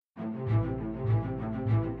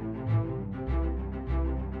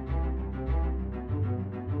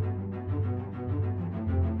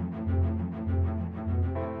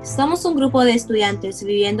Somos un grupo de estudiantes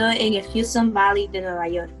viviendo en el Houston Valley de Nueva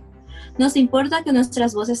York. Nos importa que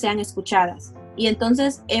nuestras voces sean escuchadas y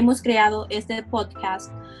entonces hemos creado este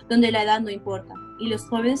podcast donde la edad no importa y los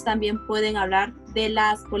jóvenes también pueden hablar de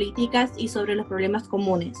las políticas y sobre los problemas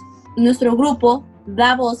comunes. Nuestro grupo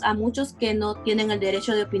da voz a muchos que no tienen el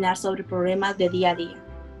derecho de opinar sobre problemas de día a día.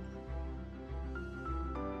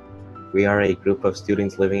 We are a group of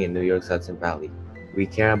students living in New York's Hudson Valley. We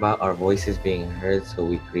care about our voices being heard, so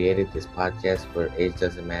we created this podcast where age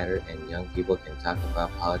doesn't matter and young people can talk about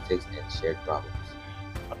politics and shared problems.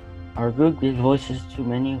 Our group gives voices to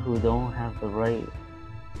many who don't have the right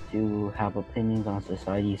to have opinions on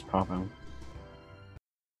society's problems.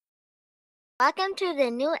 Welcome to the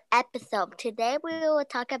new episode. Today we will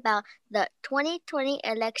talk about the 2020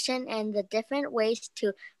 election and the different ways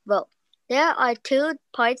to vote. There are two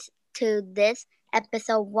parts to this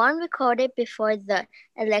episode, one recorded before the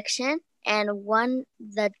election and one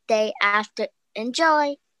the day after.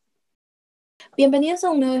 Enjoy! Bienvenidos a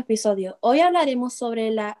un nuevo episodio. Hoy hablaremos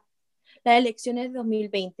sobre las elecciones de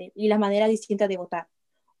 2020 y las maneras distintas de votar.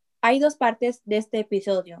 Hay dos partes de este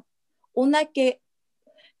episodio. Una que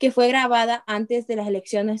fue grabada antes de las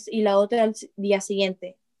elecciones y la otra al día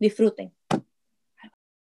siguiente. Disfruten.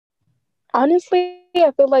 Honestly,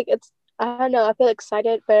 I feel like I feel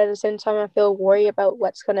excited, but at the same time, I feel worried about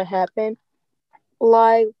what's going to happen.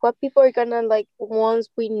 Like, what people are going to, once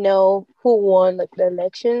we know who won, the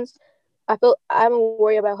elections, I'm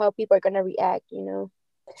worried about how people are going to react,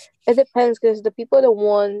 It depends, because the people that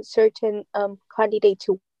won certain candidate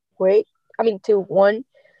to won,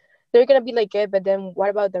 they're going to be, good, but then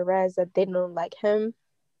what about the rest that they don't like him?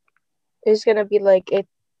 It's going to be, a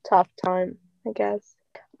tough time, I guess.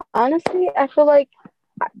 Honestly, I feel like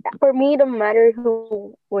for me, it don't matter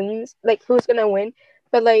who wins, who's gonna win,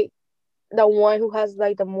 but the one who has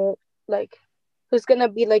the more who's gonna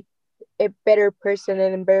be a better person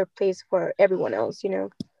and a better place for everyone else,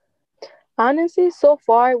 Honestly, so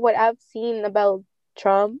far what I've seen about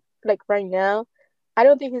Trump, right now, I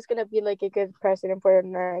don't think he's gonna be a good president for the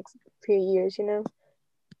next few years,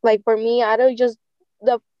 For me, I don't just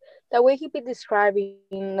the way he be describing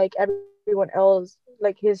everyone else,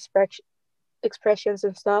 his expressions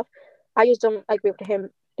and stuff. I just don't agree with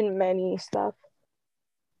him in many stuff.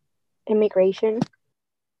 Immigration.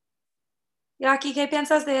 Yaki, ¿qué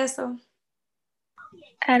piensas de eso?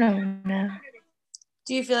 I don't know.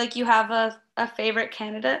 Do you feel like you have a favorite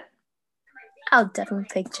candidate? I'll definitely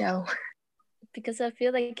pick Joe. Because I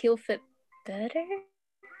feel like he'll fit better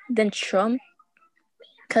than Trump.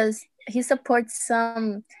 Because he supports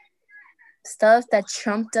some stuff that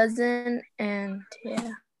Trump doesn't, and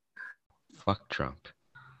yeah. Fuck Trump.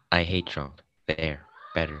 I hate Trump. There,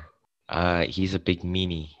 better. He's a big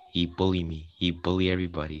meanie. He bully me. He bully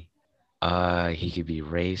everybody. He could be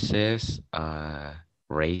racist,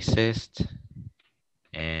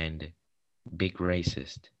 and big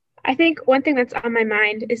racist. I think one thing that's on my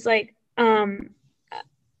mind is I don't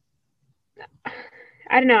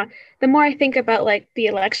know. The more I think about the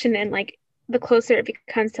election and the closer it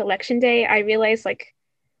becomes to election day, I realize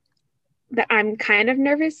that I'm kind of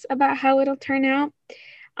nervous about how it'll turn out.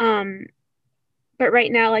 But right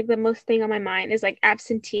now, the most thing on my mind is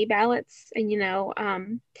absentee ballots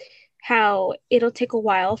and, how it'll take a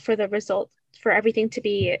while for the results, for everything to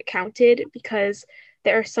be counted, because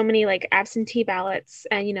there are so many absentee ballots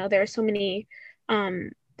and, there are so many,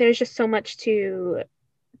 there's just so much to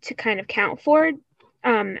kind of count for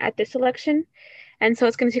at this election. And so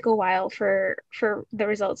it's going to take a while for the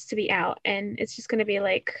results to be out. And it's just going to be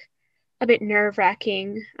a bit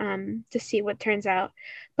nerve-wracking to see what turns out.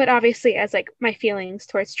 But obviously, as my feelings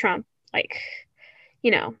towards Trump,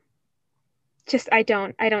 just I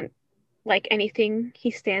don't like anything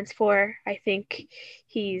he stands for. I think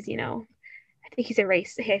he's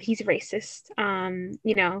racist.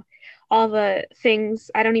 All the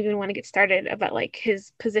things, I don't even want to get started about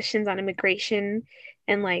his positions on immigration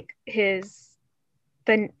and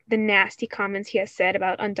the nasty comments he has said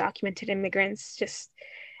about undocumented immigrants. Just,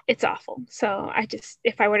 it's awful. So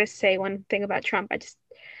if I were to say one thing about Trump,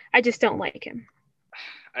 I just don't like him.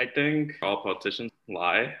 I think all politicians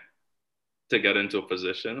lie to get into a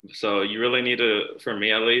position. So you really need to, for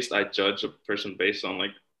me at least, I judge a person based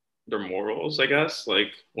on their morals, I guess,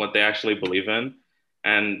 what they actually believe in.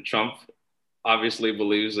 And Trump obviously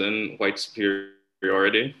believes in white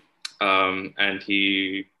superiority. And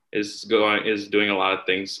he is doing a lot of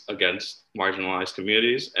things against marginalized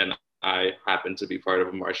communities. And I happen to be part of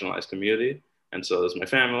a marginalized community. And so is my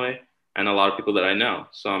family and a lot of people that I know.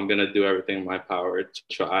 So I'm going to do everything in my power to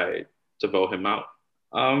try to vote him out.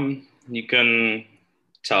 You can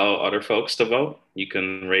tell other folks to vote. You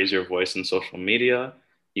can raise your voice in social media.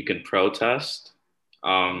 You can protest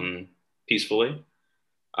peacefully.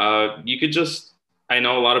 You could just, I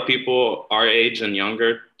know a lot of people our age and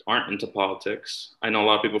younger aren't into politics. I know a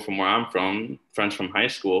lot of people from where I'm from, friends from high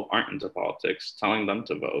school, aren't into politics, telling them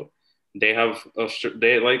to vote. They have,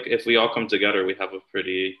 they like, if we all come together, we have a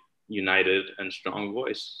pretty united and strong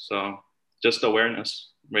voice. So just awareness,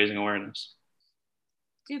 raising awareness.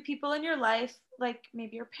 Do people in your life, like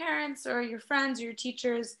maybe your parents or your friends or your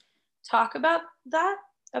teachers, talk about that,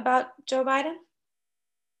 about Joe Biden?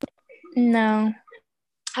 No.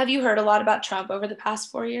 Have you heard a lot about Trump over the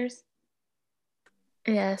past 4 years?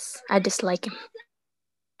 Yes, I dislike him.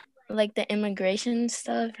 Like the immigration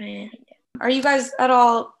stuff. And are you guys at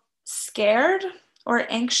all scared or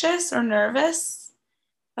anxious or nervous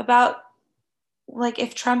about like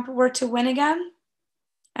if Trump were to win again?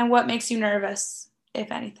 And what makes you nervous,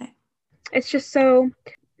 if anything? It's just so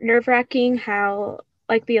nerve-wracking how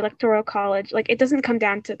like the electoral college, like it doesn't come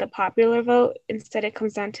down to the popular vote. Instead, it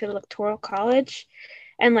comes down to the electoral college.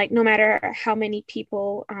 And like no matter how many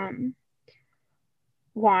people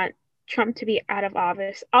want Trump to be out of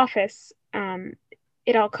office,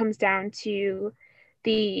 it all comes down to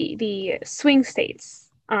the swing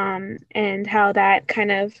states and how that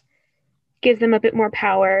kind of gives them a bit more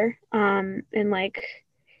power. And like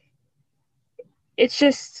it's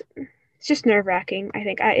just nerve-wracking. I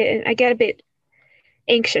think I get a bit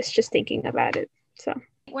anxious just thinking about it. So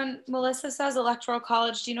when Melissa says electoral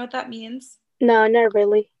college, do you know what that means? No, not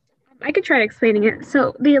really. I could try explaining it.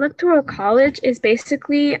 So the electoral college is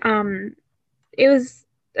basically it was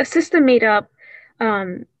a system made up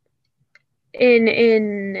in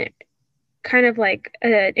kind of like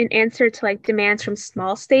an answer to like demands from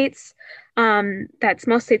small states, that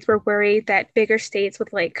small states were worried that bigger states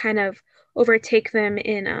would like kind of overtake them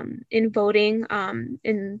in voting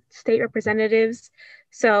in state representatives.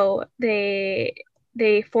 So they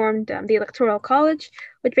formed the electoral college,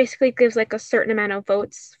 which basically gives like a certain amount of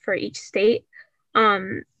votes for each state.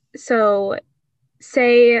 So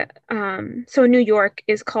say so New York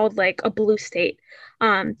is called like a blue state.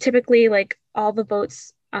 Typically like all the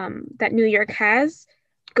votes that New York has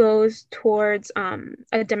goes towards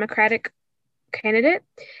a Democratic candidate.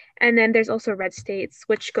 And then there's also red states,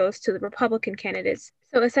 which goes to the Republican candidates.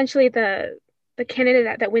 So essentially the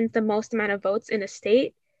candidate that wins the most amount of votes in a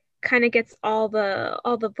state kind of gets all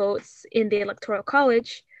the votes in the electoral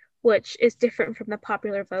college, which is different from the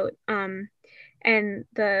popular vote. And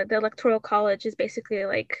the electoral college is basically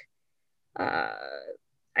like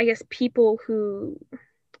I guess people who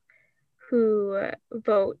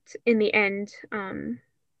vote in the end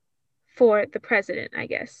for the president, I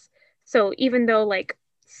guess. So even though like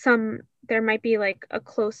there might be like a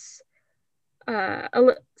close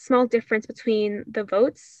small difference between the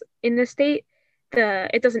votes in the state,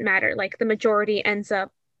 it doesn't matter. Like the majority ends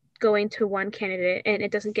up going to one candidate and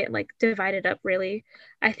it doesn't get like divided up really.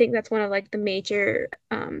 I think that's one of like the major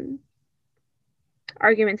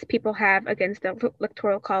arguments people have against the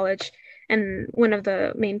electoral college and one of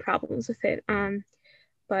the main problems with it.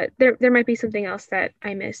 But there might be something else that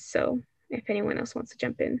I missed. So if anyone else wants to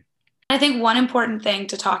jump in. I think one important thing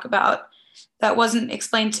to talk about that wasn't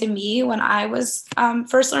explained to me when I was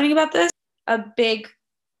first learning about this, a big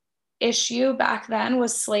issue back then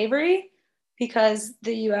was slavery, because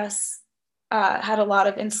the US had a lot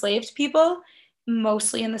of enslaved people,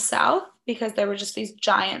 mostly in the South, because there were just these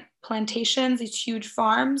giant plantations, these huge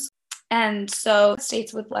farms. And so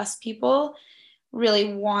states with less people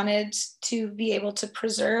really wanted to be able to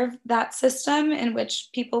preserve that system in which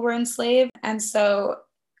people were enslaved. And so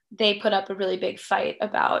they put up a really big fight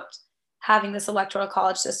about having this electoral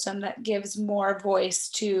college system that gives more voice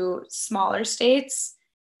to smaller states.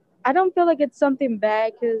 I don't feel like it's something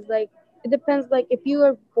bad because like it depends. Like if you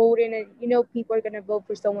are voting and you know people are gonna vote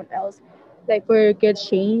for someone else, like for a good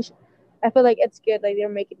change, I feel like it's good. Like they're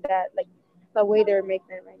making that like the way they're making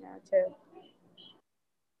it right now too.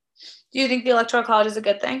 Do you think the electoral college is a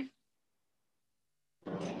good thing?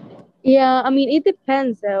 Yeah, I mean it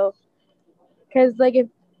depends though, because like if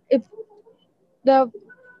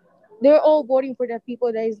they're all voting for the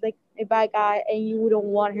people that is like a bad guy and you don't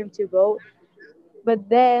want him to vote, but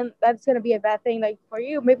then that's gonna be a bad thing like for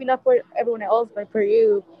you, maybe not for everyone else, but for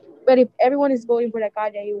you. But if everyone is voting for that guy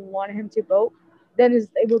that you want him to vote, then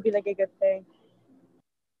it will be like a good thing.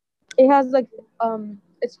 It has like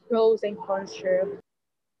its pros and cons, true.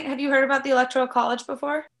 Have you heard about the electoral college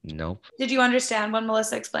before? Nope. Did you understand when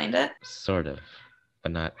Melissa explained it? Sort of,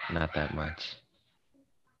 but not that much.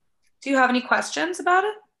 Do you have any questions about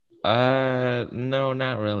it? No,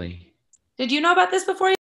 not really. Did you know about this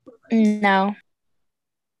before? No.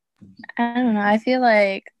 I don't know. I feel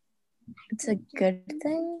like it's a good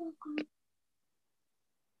thing.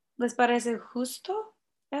 ¿Les parece justo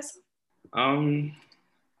eso?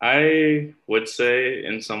 I would say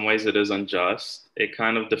in some ways it is unjust. It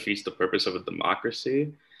kind of defeats the purpose of a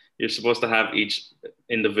democracy. You're supposed to have each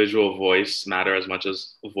individual voice matter as much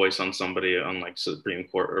as a voice on somebody on like Supreme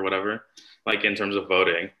Court or whatever, like in terms of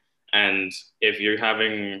voting. And if you're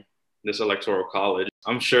having this electoral college,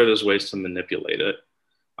 I'm sure there's ways to manipulate it.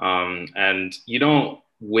 And you don't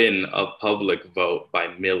win a public vote by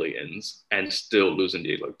millions and still lose in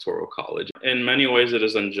the electoral college. In many ways, it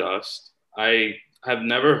is unjust. I have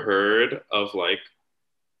never heard of like,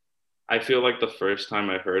 I feel like the first time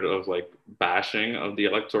I heard of like bashing of the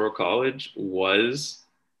electoral college was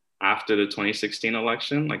after the 2016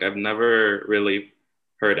 election. Like I've never really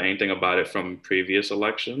heard anything about it from previous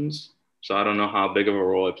elections. So I don't know how big of a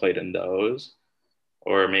role it played in those,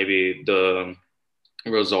 or maybe the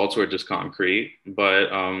results were just concrete,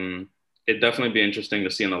 but it'd definitely be interesting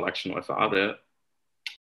to see an election without it.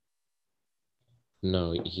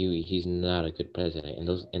 No, he's not a good president.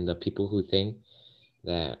 And the people who think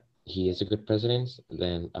that he is a good president,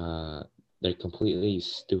 then they're completely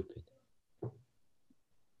stupid.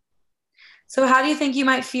 So how do you think you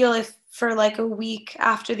might feel if for like a week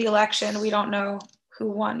after the election we don't know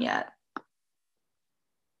who won yet?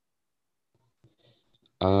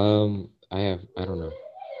 I don't know.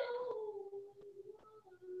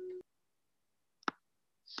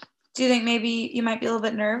 Do you think maybe you might be a little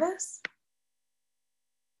bit nervous?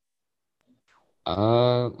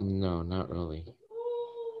 No, not really.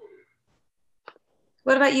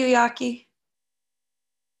 What about you, Yaki?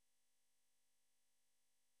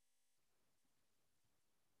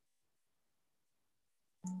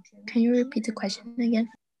 Can you repeat the question again?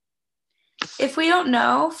 If we don't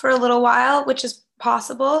know for a little while, which is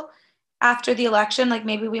possible after the election, like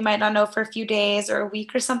maybe we might not know for a few days or a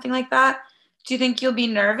week or something like that, do you think you'll be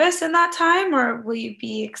nervous in that time, or will you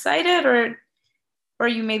be excited, or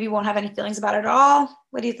you maybe won't have any feelings about it at all?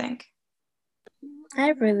 What do you think? I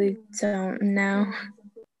really don't know.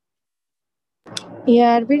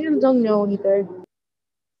 Yeah, I really don't know either.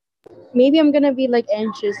 Maybe I'm gonna be like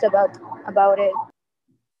anxious about it.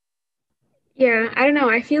 Yeah, I don't know.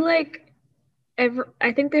 I feel like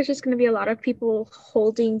I think there's just going to be a lot of people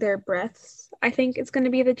holding their breaths. I think it's going to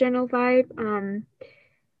be the general vibe.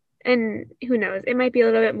 And who knows? It might be a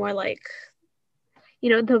little bit more like,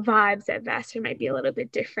 the vibes at Vassar might be a little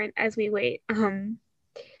bit different as we wait to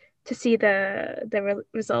see the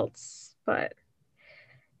results. But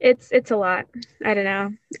it's a lot. I don't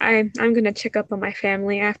know. I'm going to check up on my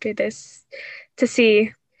family after this to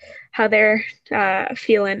see how they're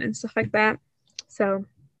feeling and stuff like that. So.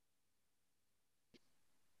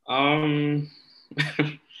 I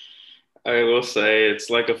will say it's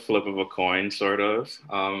like a flip of a coin, sort of.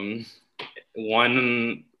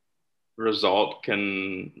 One result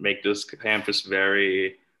can make this campus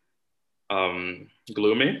very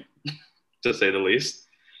gloomy, to say the least.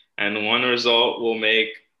 And one result will make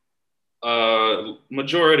a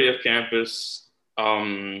majority of campus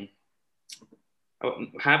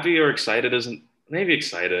happy or excited. Isn't maybe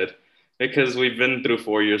excited, because we've been through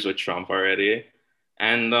 4 years with Trump already.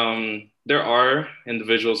 And there are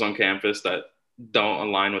individuals on campus that don't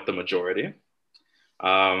align with the majority.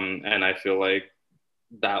 And I feel like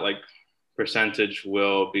that like percentage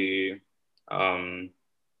will be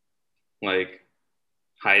like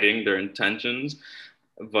hiding their intentions.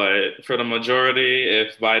 But for the majority,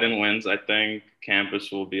 if Biden wins, I think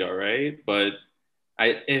campus will be all right. But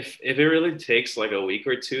if it really takes like a week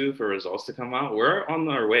or two for results to come out, we're on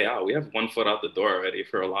our way out. We have 1 foot out the door already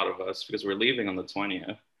for a lot of us, because we're leaving on the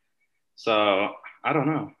 20th. So I don't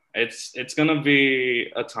know. It's gonna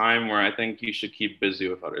be a time where I think you should keep busy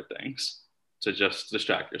with other things to just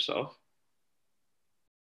distract yourself.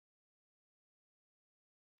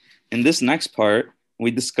 In this next part, we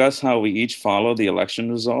discuss how we each follow the election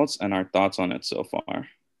results and our thoughts on it so far.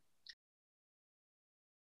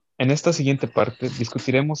 En esta siguiente parte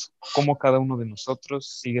discutiremos cómo cada uno de nosotros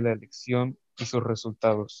sigue la elección y sus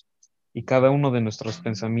resultados, y cada uno de nuestros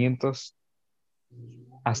pensamientos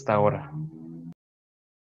hasta ahora.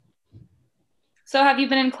 So have you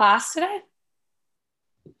been in class today?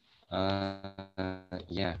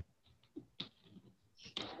 Yeah.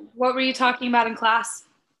 What were you talking about in class?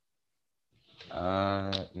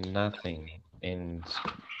 Nothing.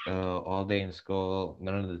 All day in school,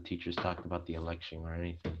 none of the teachers talked about the election or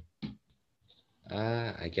anything.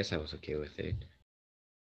 I guess I was okay with it.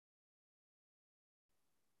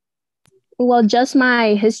 Well, just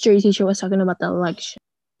my history teacher was talking about the election.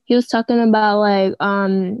 He was talking about like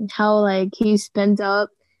how like he spent up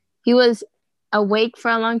he was awake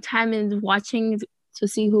for a long time and watching to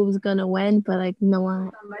see who was gonna win, but like no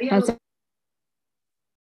one has.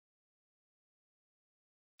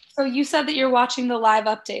 So you said that you're watching the live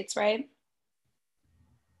updates, right?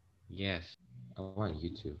 Yes, I'm on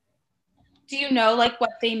YouTube. Do you know like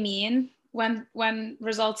what they mean when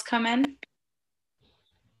results come in?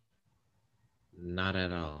 Not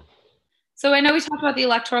at all. So I know we talked about the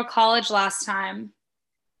Electoral College last time.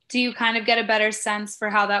 Do you kind of get a better sense for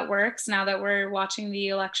how that works now that we're watching the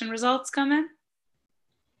election results come in?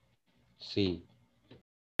 See,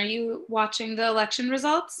 Are you watching the election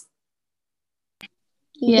results?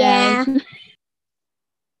 Yeah. Who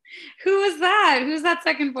was that? Who's that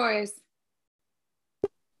second voice?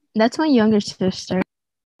 That's my younger sister.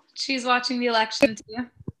 She's watching the election too.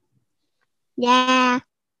 Yeah.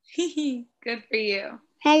 Good for you.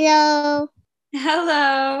 Hello.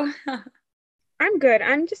 Hello. I'm good.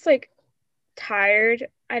 I'm just like tired.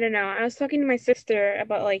 I don't know. I was talking to my sister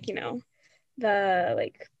about like, the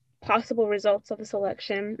like possible results of this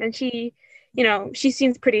election, and she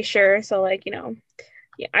seems pretty sure. So like, yeah,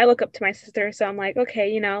 I look up to my sister, so I'm like,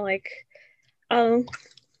 okay, like, oh,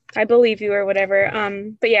 I believe you or whatever.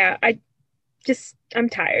 But yeah, I'm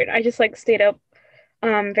tired. I just like stayed up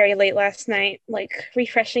very late last night, like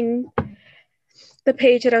refreshing the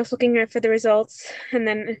page that I was looking at for the results, and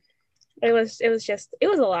then it was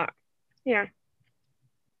a lot. Yeah.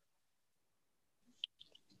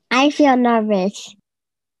 I feel nervous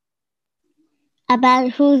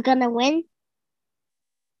about who's gonna win.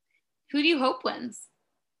 Who do you hope wins?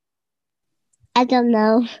 I don't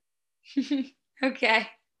know. Okay.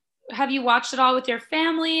 Have you watched it all with your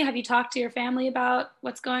family? Have you talked to your family about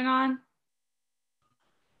what's going on?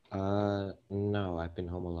 No, I've been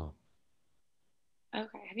home alone.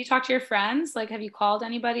 Okay. Have you talked to your friends? Like, have you called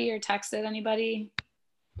anybody or texted anybody?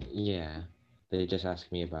 Yeah, they just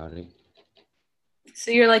asked me about it.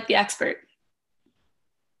 So you're like the expert.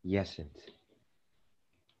 Yes, it.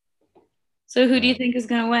 So who do you think is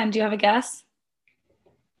going to win? Do you have a guess?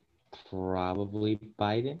 Probably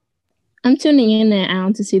Biden. I'm tuning in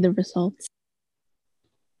now to see the results.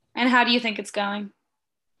 And how do you think it's going?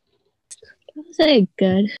 I would say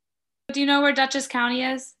good. Do you know where Dutchess County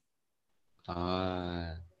is?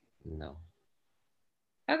 No.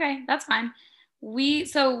 Okay, that's fine. We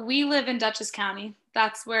live in Dutchess County.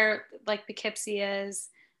 That's where like Poughkeepsie is.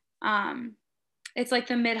 It's like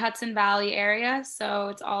the Mid-Hudson Valley area, so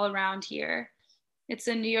it's all around here. It's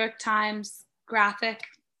a New York Times graphic.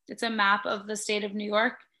 It's a map of the state of New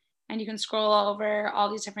York, and you can scroll over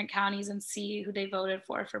all these different counties and see who they voted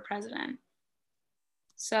for president.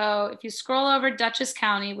 So if you scroll over Dutchess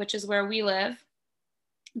County, which is where we live,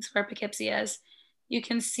 it's where Poughkeepsie is, you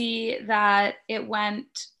can see that it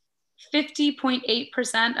went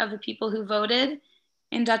 50.8% of the people who voted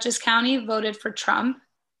in Dutchess County voted for Trump,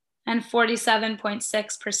 and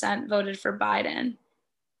 47.6% voted for Biden.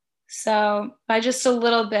 So by just a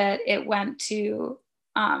little bit, it went to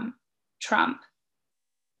Trump.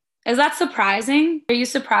 Is that surprising? Are you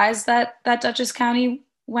surprised that Dutchess County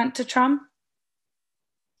went to Trump?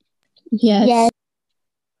 Yes.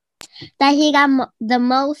 That he got the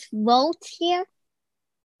most votes here?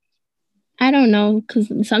 I don't know,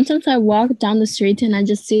 because sometimes I walk down the street and I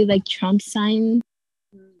just see like Trump sign.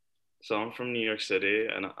 So I'm from New York City,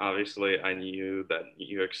 and obviously I knew that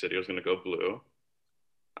New York City was going to go blue.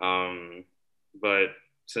 But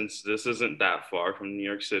since this isn't that far from New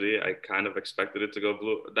York City, I kind of expected it to go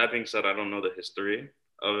blue. That being said, I don't know the history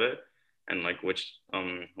of it and like which,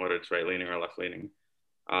 whether it's right leaning or left leaning.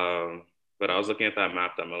 But I was looking at that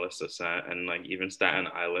map that Melissa sent, and like even Staten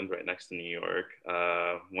Island right next to New York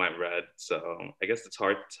went red. So I guess it's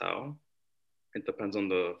hard to tell. It depends on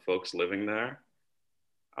the folks living there.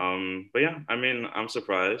 But yeah, I mean, I'm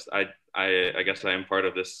surprised. I guess I am part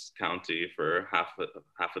of this county for half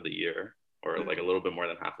of the year, or like a little bit more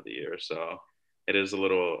than half of the year. So it is a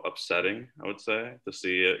little upsetting, I would say, to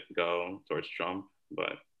see it go towards Trump.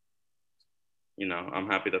 But I'm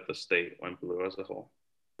happy that the state went blue as a whole.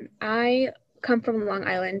 I come from Long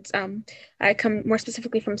Island. I come more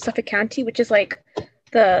specifically from Suffolk County, which is like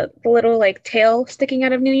the little like tail sticking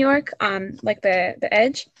out of New York, like the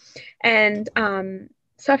edge, and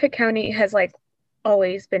Suffolk County has like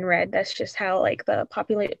always been red. That's just how like the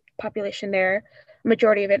population there,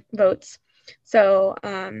 majority of it votes. So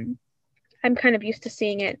I'm kind of used to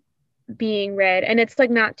seeing it being red, and it's like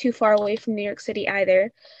not too far away from New York City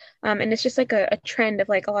either. And it's just like a trend of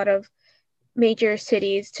like a lot of major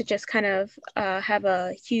cities to just kind of have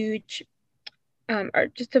a huge or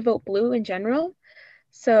just to vote blue in general.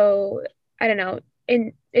 So I don't know.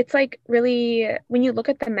 And it's like really, when you look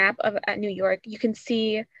at the map at New York, you can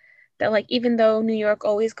see that like even though New York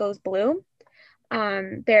always goes blue,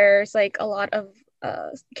 there's like a lot of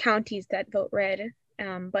counties that vote red,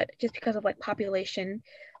 but just because of like population,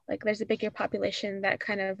 like there's a bigger population that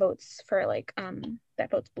kind of votes for like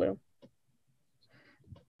that votes blue.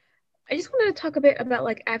 I just wanted to talk a bit about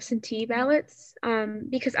like absentee ballots,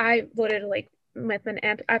 because I voted like with an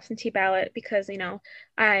absentee ballot because, you know,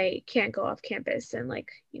 I can't go off campus and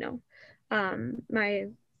like, you know,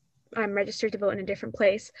 I'm registered to vote in a different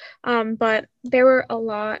place. But there were a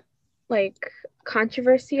lot like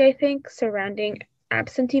controversy, I think, surrounding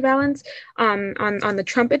absentee ballots on the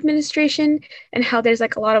Trump administration, and how there's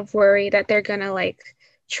like a lot of worry that they're gonna like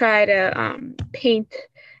try to paint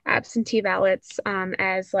absentee ballots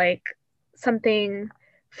as like something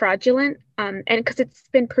fraudulent, and because it's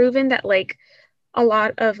been proven that like a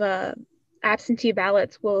lot of absentee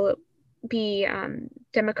ballots will be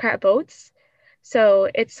Democrat votes. So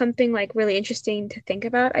it's something like really interesting to think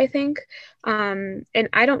about, I think. And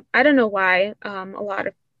I don't know why a lot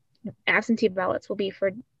of absentee ballots will be for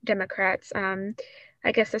Democrats. I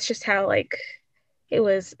guess that's just how like it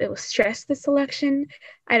was stressed this election.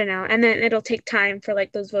 I don't know. And then it'll take time for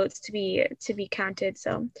like those votes to be counted.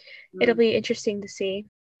 So it'll be interesting to see.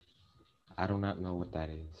 I do not know what that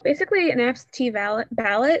is. Basically, an absentee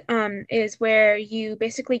ballot is where you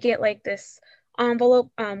basically get like this envelope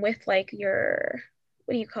with like your,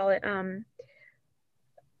 what do you call it?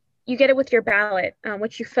 You get it with your ballot,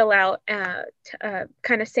 which you fill out,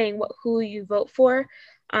 kind of saying who you vote for,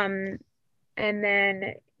 and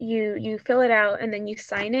then you fill it out and then you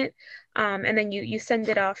sign it, and then you send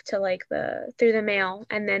it off to like through the mail,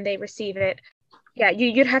 and then they receive it. Yeah,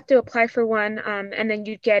 you'd have to apply for one, and then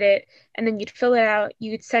you'd get it, and then you'd fill it out.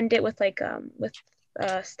 You'd send it with like with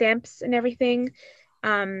stamps and everything.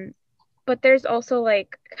 But there's also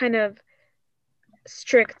like kind of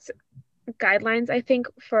strict guidelines, I think,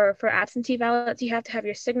 for absentee ballots. You have to have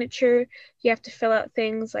your signature. You have to fill out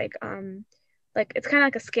things like it's kind of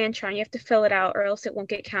like a Scantron. You have to fill it out, or else it won't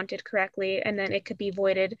get counted correctly, and then it could be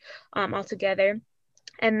voided altogether.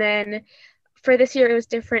 And then for this year, it was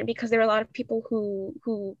different because there were a lot of people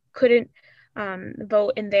who couldn't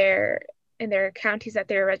vote in their counties that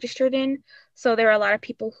they were registered in. So there were a lot of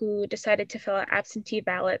people who decided to fill out absentee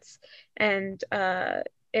ballots, and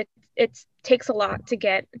it takes a lot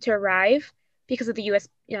to arrive because of the U.S.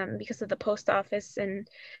 Because of the post office, and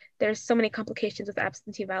there's so many complications with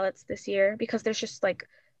absentee ballots this year because there's just like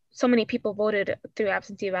so many people voted through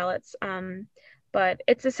absentee ballots. But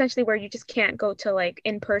it's essentially where you just can't go to like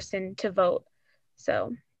in person to vote.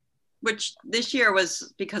 So, which this year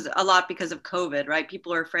was because of COVID, right?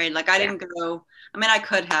 People are afraid. Like I didn't go. I mean, I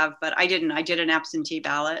could have, but I didn't. I did an absentee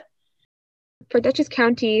ballot. For Dutchess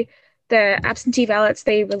County, the absentee ballots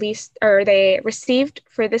they received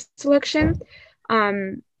for this election,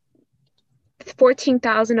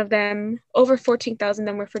 14,000 of them, over 14,000 of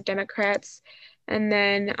them were for Democrats. And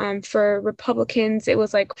then for Republicans, it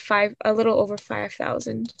was like a little over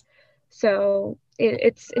 5,000. So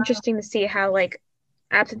it's interesting to see how like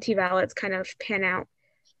absentee ballots kind of pan out.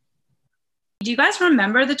 Do you guys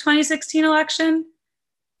remember the 2016 election?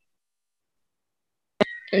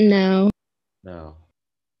 No. No.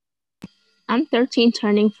 I'm 13,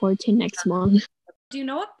 turning 14 next month. Do you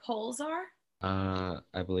know what polls are? I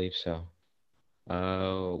believe so.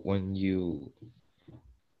 When you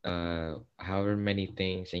however many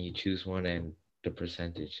things and you choose one and the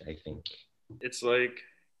percentage, I think. It's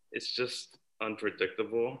just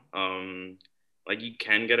unpredictable. Like you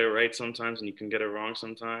can get it right sometimes and you can get it wrong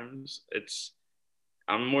sometimes.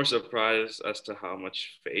 I'm more surprised as to how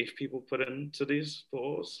much faith people put into these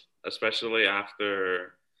polls, especially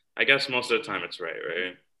after, I guess most of the time it's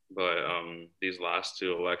right? But these last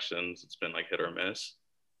two elections, it's been like hit or miss.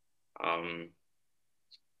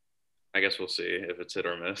 I guess we'll see if it's hit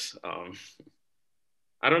or miss.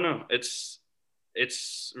 I don't know. It's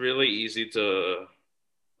really easy to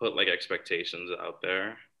put like expectations out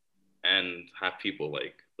there and have people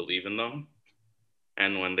like believe in them.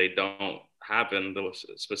 And when they don't happen the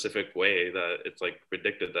specific way that it's like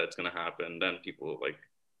predicted that it's going to happen, then people like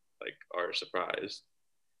are surprised.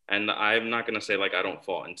 And I'm not going to say like I don't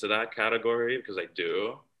fall into that category because I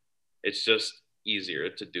do. It's just easier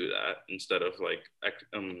to do that instead of like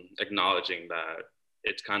acknowledging that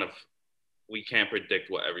it's kind of, we can't predict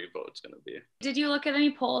what every vote's going to be. Did you look at any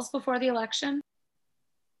polls before the election?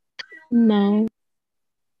 No.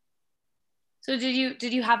 So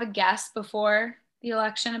did you have a guess before the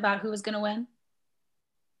election about who was going to win?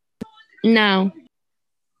 No.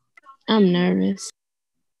 I'm nervous.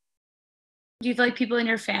 Do you feel like people in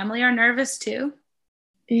your family are nervous too?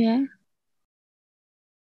 Yeah.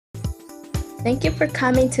 Thank you for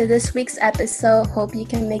coming to this week's episode. Hope you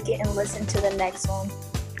can make it and listen to the next one.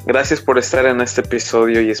 Gracias por estar en este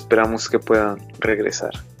episodio y esperamos que puedan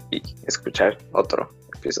regresar y escuchar otro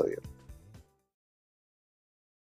episodio.